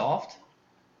you soft,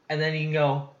 and then you can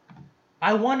go,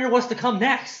 I wonder what's to come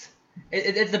next.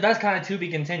 It's the best kind of to be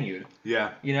continued.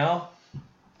 Yeah. You know.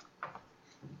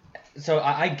 So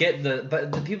I get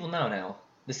but the people know now.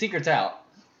 The secret's out.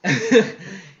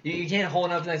 you can't hold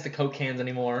up next to Coke cans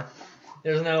anymore.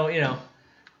 There's no, you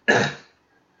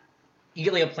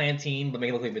get a plantain, but make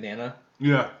it look like banana.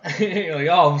 Yeah. You're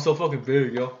oh, I'm so fucking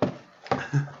big, yo. And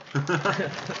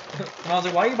I was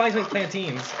why are you buying so many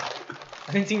plantains?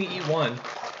 I didn't see you eat one.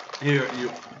 You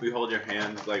hold your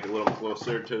hand a little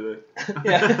closer to the.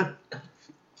 Yeah.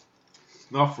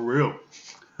 Not for real.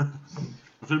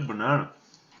 It's a banana.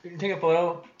 You can take a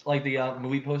photo the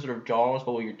movie poster of Jaws,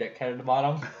 but with your dick head at the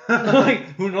bottom.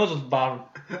 Who knows what's bottom?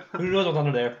 Who knows what's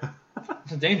under there?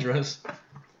 It's dangerous.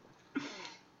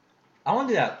 I want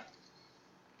to do that.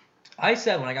 I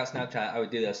said when I got Snapchat I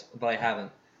would do this, but I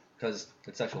haven't because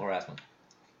it's sexual harassment.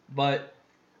 But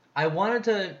I wanted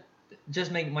to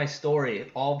just make my story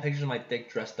all pictures of my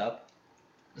dick dressed up.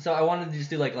 So I wanted to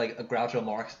just do a Groucho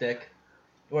Marx dick,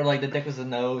 where the dick was the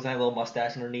nose and I had a little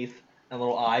mustache underneath. And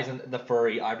little eyes and the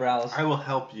furry eyebrows. I will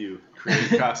help you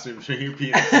create costumes for your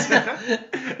penis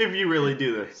if you really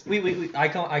do this. I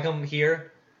come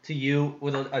here to you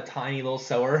with a tiny little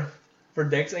sewer for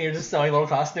dicks, and you're just sewing little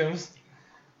costumes.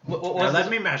 Now let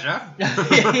me measure.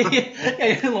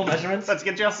 yeah, little measurements. Let's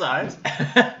get your size.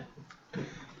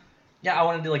 Yeah, I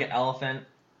want to do an elephant.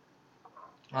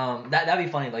 That'd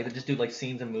be funny. To just do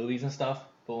scenes in movies and stuff,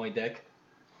 but with my dick.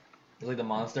 It's the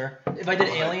monster. If I did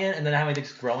Alien and then I had my dick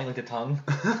growing the tongue,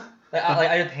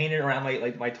 I just painted it around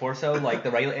my torso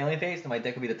the regular alien face, and my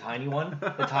dick would be the tiny one,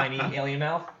 the tiny alien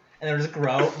mouth, and it would just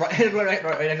grow right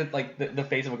next to the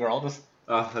face of a girl. Just.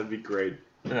 Oh, that'd be great.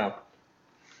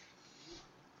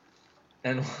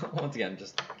 And once again,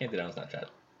 just can't do that on Snapchat.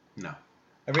 No.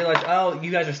 I realized, you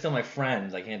guys are still my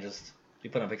friends. I can't just be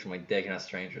putting a picture of my dick. You're not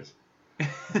strangers.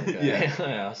 Okay.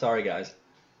 Yeah. Sorry, guys.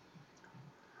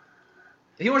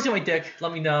 If you want to see my dick,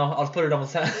 let me know. I'll just put it on the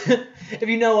side. If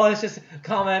you know us, just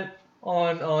comment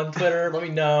on Twitter. Let me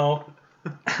know.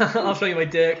 I'll show you my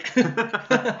dick.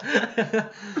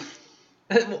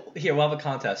 Here, we'll have a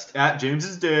contest. At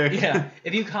James's dick. Yeah.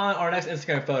 If you comment our next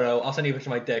Instagram photo, I'll send you a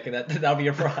picture of my dick, and that'll be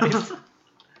your prize.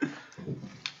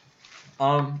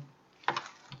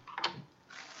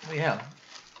 Yeah.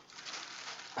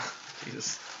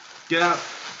 Jesus. Get out.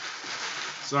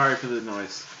 Sorry for the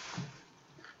noise.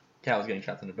 Cat was getting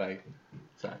trapped in the bag.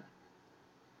 So.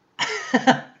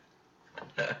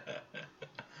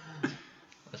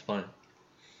 That's funny.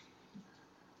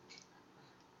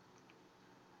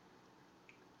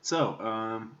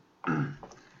 So, do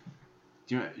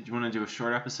you want to do a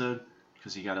short episode?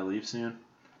 Because you got to leave soon.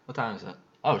 What time is it?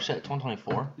 Oh shit,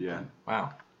 2024. Yeah.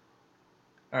 Wow.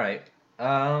 All right.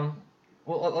 Well,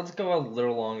 let's go a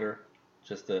little longer,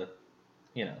 just to,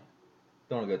 don't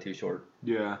want to go too short.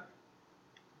 Yeah.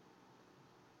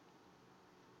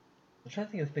 I'm trying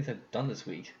to think of things I've done this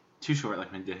week. Too short,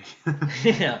 like my dick.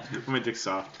 Yeah. My dick's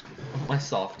soft. My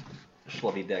soft,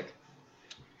 schlubby dick.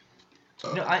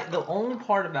 The only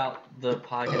part about the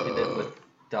podcast we did with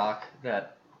Doc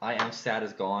that I am sad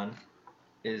is gone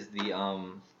is the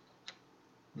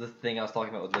thing I was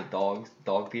talking about with the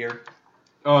dog beer.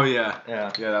 Oh yeah.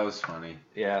 Yeah. Yeah, that was funny.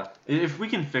 Yeah. If we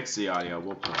can fix the audio,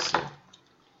 we'll post it.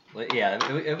 Like, yeah,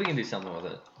 if we can do something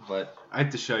with it, but I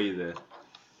have to show you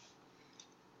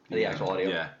the actual audio.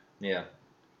 Yeah. Yeah.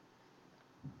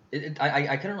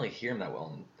 I couldn't really hear him that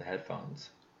well in the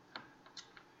headphones.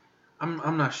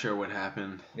 I'm not sure what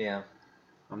happened. Yeah.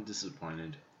 I'm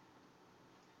disappointed.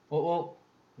 Well,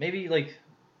 maybe like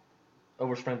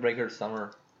over spring break or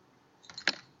summer.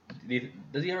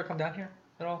 Does he ever come down here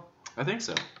at all? I think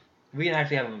so. If we can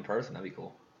actually have him in person, that'd be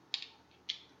cool.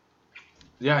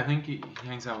 Yeah, I think he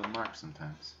hangs out with Mark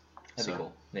sometimes. That'd be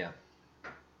cool. Yeah.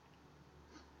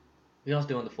 We can also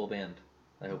do it in the full band.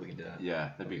 I hope we can do that.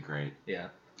 Yeah, that'd be great. Yeah.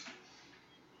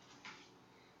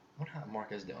 I wonder how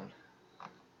Mark is doing.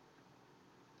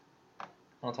 I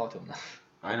don't talk to him enough.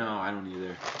 I know, I don't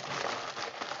either.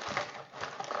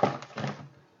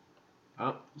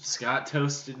 Oh, Scott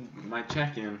toasted my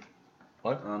check-in.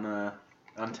 What?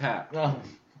 On tap. Oh,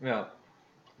 yeah.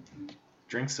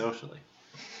 Drink socially.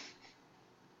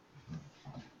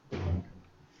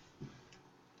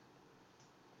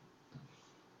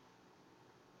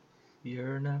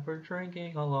 You're never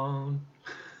drinking alone.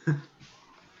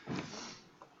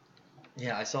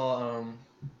 Yeah, I saw,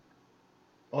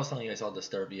 I was telling you I saw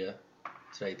Disturbia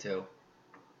today too.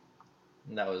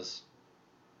 And that was,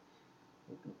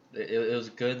 it was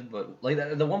good, but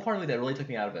like the one part of it that really took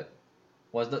me out of it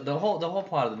was the whole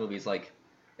plot of the movie is like,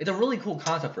 it's a really cool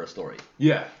concept for a story.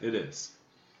 Yeah, it is.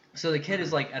 So the kid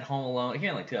is like at home alone. It came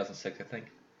out in like 2006, I think.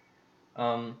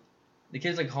 The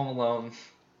kid's like home alone,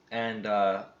 and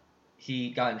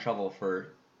he got in trouble for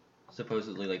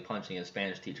supposedly like punching his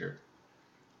Spanish teacher.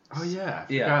 Oh yeah,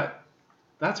 I Yeah. forgot.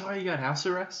 That's why he got house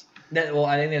arrest? Well,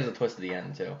 I think there's a twist at the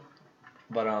end too,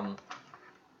 but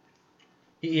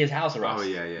he has house arrest. Oh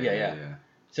yeah.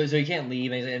 So he can't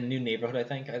leave, and he's in a new neighborhood. I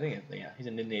think he's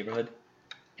in a new neighborhood,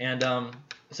 and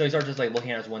so he starts just like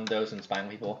looking at his windows and spying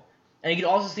on people, and you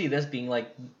can also see this being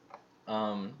like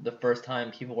the first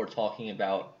time people were talking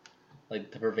about like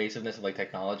the pervasiveness of like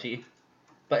technology,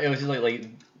 but it was just like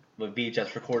with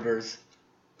VHS recorders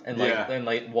and like Yeah. and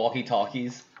like walkie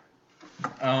talkies.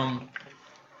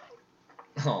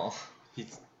 Oh.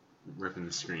 He's ripping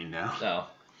the screen now. No.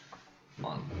 Come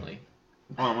on, like.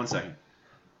 Hold on one second.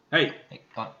 Hey. Hey,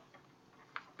 come on.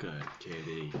 Good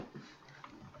kitty.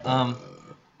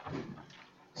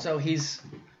 So he's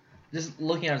just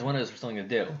looking at his windows for something to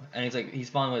do, and he's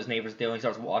following what his neighbor's doing. He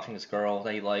starts watching this girl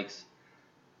that he likes.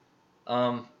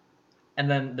 And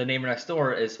then the neighbor next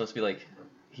door is supposed to be like,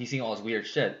 he's seeing all this weird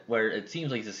shit where it seems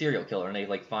like he's a serial killer, and they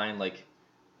like find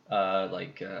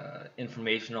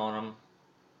information on him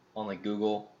on like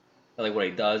Google, like what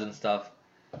he does and stuff.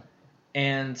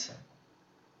 And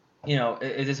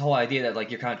it's this whole idea that like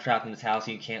you're kind of trapped in this house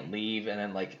and you can't leave, and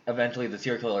then like eventually the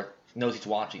serial killer knows he's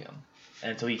watching him,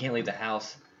 and so he can't leave the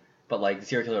house, but like the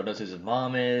serial killer knows who his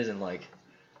mom is and like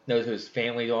knows who his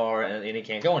family are, and he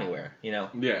can't go anywhere,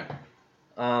 Yeah.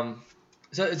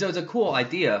 So it's a cool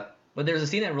idea, but there's a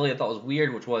scene that really I thought was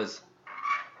weird, which was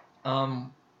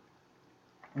when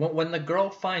the girl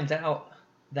finds out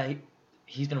that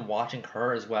he's been watching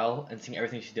her as well and seeing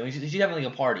everything she's doing. She's having like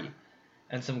a party,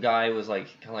 and some guy was like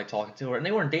kind of like talking to her, and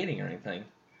they weren't dating or anything,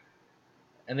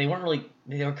 and they weren't really.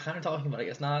 They were kind of talking, but I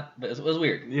guess not. But it was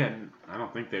weird. Yeah, I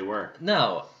don't think they were.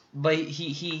 No, but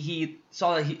he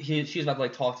saw that she was about to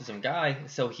like talk to some guy,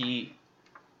 so he,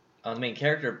 the main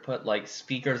character, put like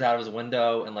speakers out of his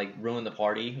window and like ruined the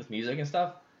party with music and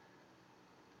stuff.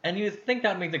 And you would think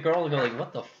that would make the girl go like,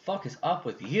 "What the fuck is up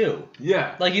with you?"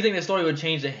 Yeah. Like you think the story would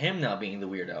change to him now being the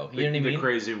weirdo. You know what I mean? The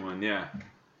crazy one, yeah.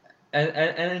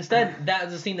 And instead, that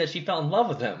was the scene that she fell in love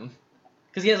with him,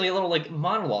 because he has like a little like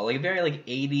monologue, like a very like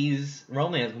 80s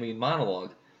romance movie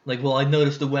monologue. Like, well, I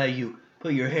noticed the way you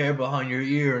put your hair behind your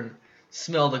ear and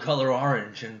smell the color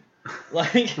orange, and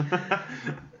like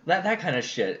that kind of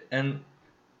shit. And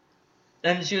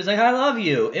And she was like, I love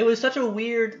you. It was such a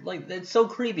weird, like, it's so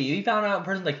creepy. You found out in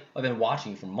person, like, I've been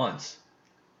watching you for months.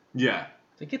 Yeah.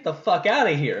 Like, get the fuck out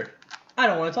of here. I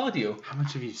don't want to talk to you. How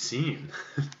much have you seen?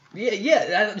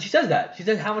 Yeah, she says that. She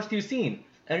says, how much do you seen?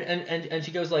 And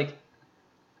she goes, like,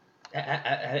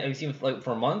 have you seen, like,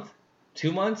 for a month?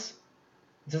 2 months?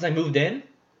 Since I moved in?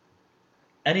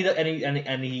 And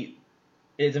he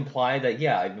it's implied that,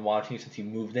 yeah, I've been watching you since you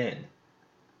moved in.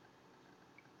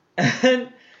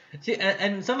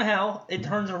 And somehow it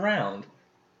turns around.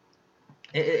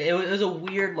 It was a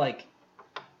weird, like,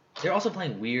 they're also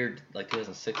playing weird, like,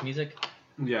 2006 music.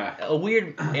 Yeah. A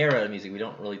weird era of music we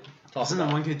don't really talk Wasn't about.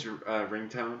 that one kid's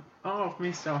ringtone? Oh,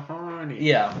 me so horny.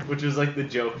 Yeah. Which was like the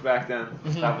joke back then.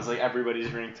 Mhm. That was like everybody's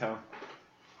ringtone.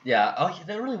 Yeah. Oh, yeah,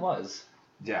 that really was.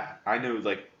 Yeah, I know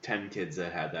like 10 kids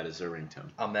that had that as their ringtone.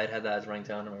 Ahmed had that as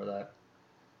ringtone. Remember that?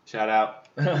 Shout out.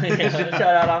 Yeah,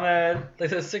 shout out Ahmed.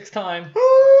 Like the 6th time.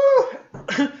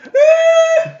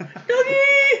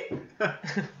 Doggy!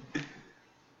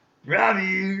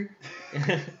 Robbie!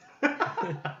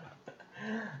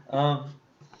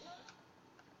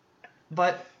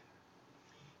 But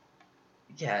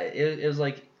yeah, it was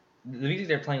like the music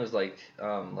they're playing was like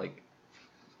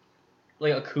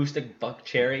acoustic Buck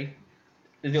Cherry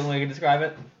is the only way I can describe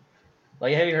it.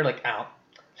 Like, have you heard like, ow,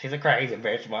 she's a crazy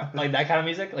bitch, like that kind of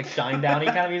music, like Shine Downy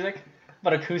kind of music,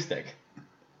 but acoustic.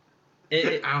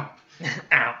 Ow.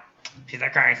 Ow, she's a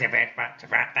crazy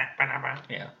bitch.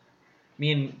 Yeah.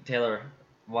 Me and Taylor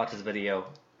watched this video.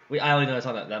 I only know it's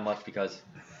not that much because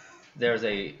there's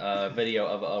a video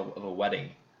of a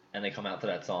wedding, and they come out to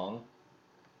that song.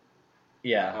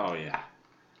 Yeah. Oh yeah.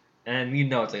 And you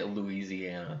know it's like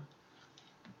Louisiana.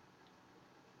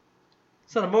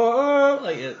 Son of more,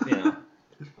 like it, you know.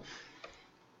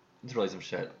 It's really some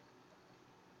shit.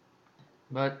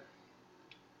 But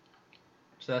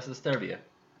so that's Disturbia.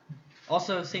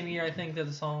 Also, same year I think that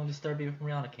the song Disturbia from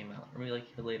Rihanna came out, or maybe like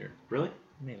a year later. Really?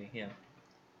 Maybe, yeah.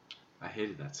 I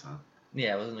hated that song.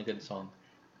 Yeah, it wasn't a good song.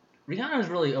 Rihanna is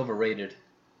really overrated.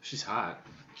 She's hot.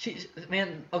 She's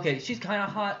she's kind of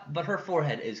hot, but her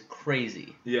forehead is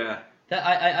crazy. Yeah. That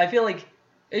I feel like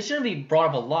it shouldn't be brought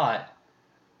up a lot,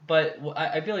 but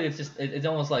I feel like it's just it's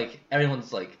almost like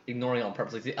everyone's like ignoring it on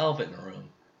purpose, like the elephant in the room.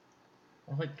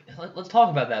 I'm like, let's talk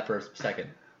about that for a second.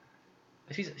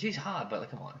 She's hot, but like,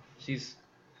 come on,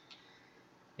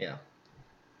 yeah.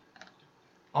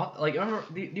 Like, do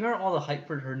you remember all the hype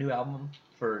for her new album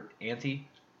for Auntie?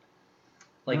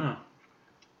 Like,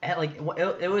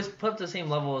 it was put up to the same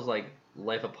level as like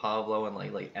Life of Pablo and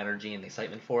like energy and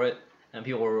excitement for it, and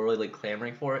people were really like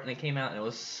clamoring for it, and it came out and it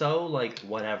was so like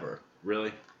whatever.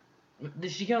 Really?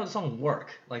 She came out with the song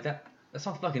Work, like that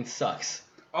song fucking sucks.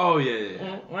 Oh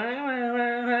yeah.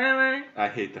 I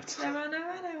hate that song.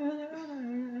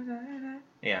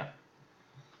 Yeah.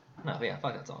 No, yeah,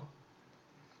 fuck that song.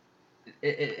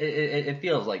 It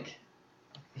feels like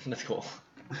that's cool.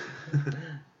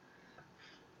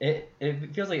 It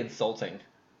feels like insulting.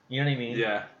 You know what I mean?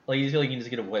 Yeah. Like you just feel like you can just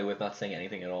get away with not saying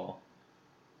anything at all.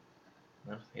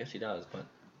 Well, I guess she does, but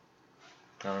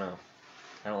I don't know.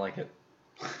 I don't like it.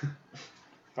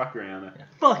 Fuck Rihanna. Yeah.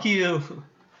 Fuck you.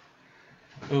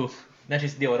 Ooh, now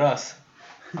she's to deal with us.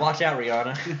 Watch out,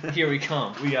 Rihanna. Here we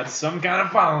come. We got some kind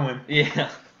of following. Yeah.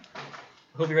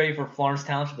 Hope you're ready for Florence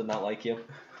Township to not like you.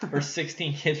 For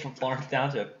 16 kids from Florence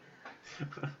Township.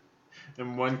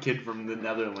 And one kid from the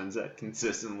Netherlands that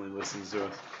consistently listens to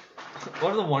us. What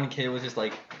if the one kid was just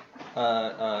like,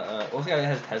 what was the guy that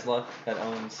has Tesla that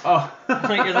owns? Oh.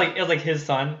 it was like his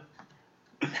son.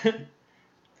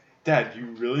 Dad, you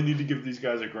really need to give these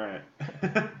guys a grant.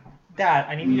 Dad,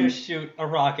 I need you to shoot a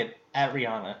rocket at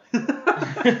Rihanna.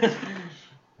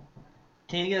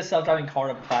 Can you get a self-driving car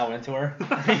to plow into her?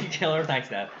 You kill her? Thanks,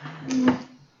 Dad.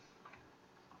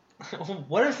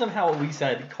 What if somehow what we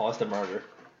said caused a murder?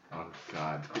 Oh,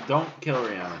 God. Don't kill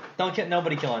Rihanna.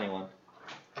 Nobody kill anyone.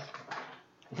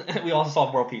 We also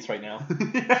solve world peace right now.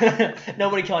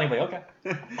 Nobody kill anybody. Okay.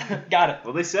 Got it.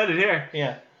 Well, they said it here.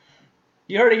 Yeah.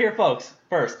 You heard it here, folks.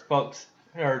 First, folks.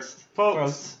 First.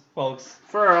 Folks. Folks.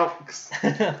 Fur Oaks.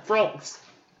 Folks.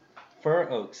 Fur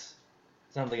Oaks.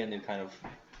 Sounds like a new kind of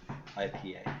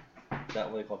IPA. Is that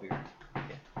what they call beer?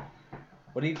 Okay.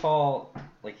 What do you call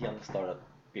like young startup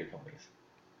beer companies?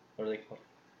 What are they called?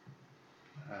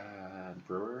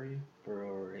 Brewery?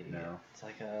 Brewery. No. It's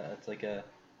like a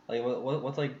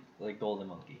what's like Golden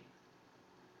Monkey?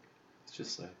 It's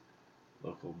just a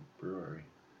local brewery.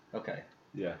 Okay.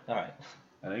 Yeah. All right.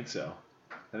 I think so.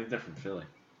 I think they're from Philly.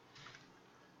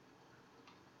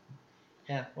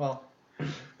 Yeah. Well.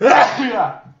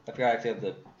 Yeah. I forgot I actually have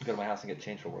to go to my house and get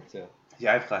changed for work too.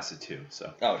 Yeah, I have class at 2,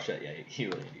 so. Oh shit! Yeah, you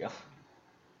really need to go.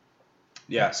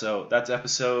 Yeah, so that's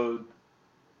episode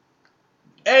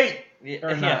 8.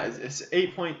 Or not? It's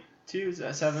 8.2. Is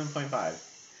that 7.5?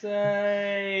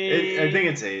 Say. I think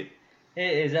it's 8. It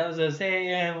is episode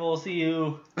 8, and we'll see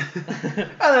you. And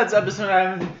that's episode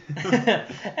 9.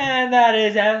 And that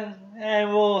is, and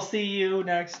we'll see you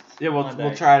next. Yeah, Monday.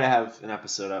 we'll try to have an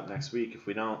episode up next week. If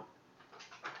we don't,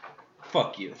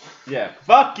 fuck you. Yeah,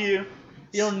 fuck you.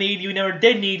 You don't need you. Never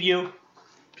did need you.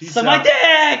 Peace Suck out. my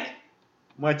dick.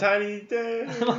 My tiny dick.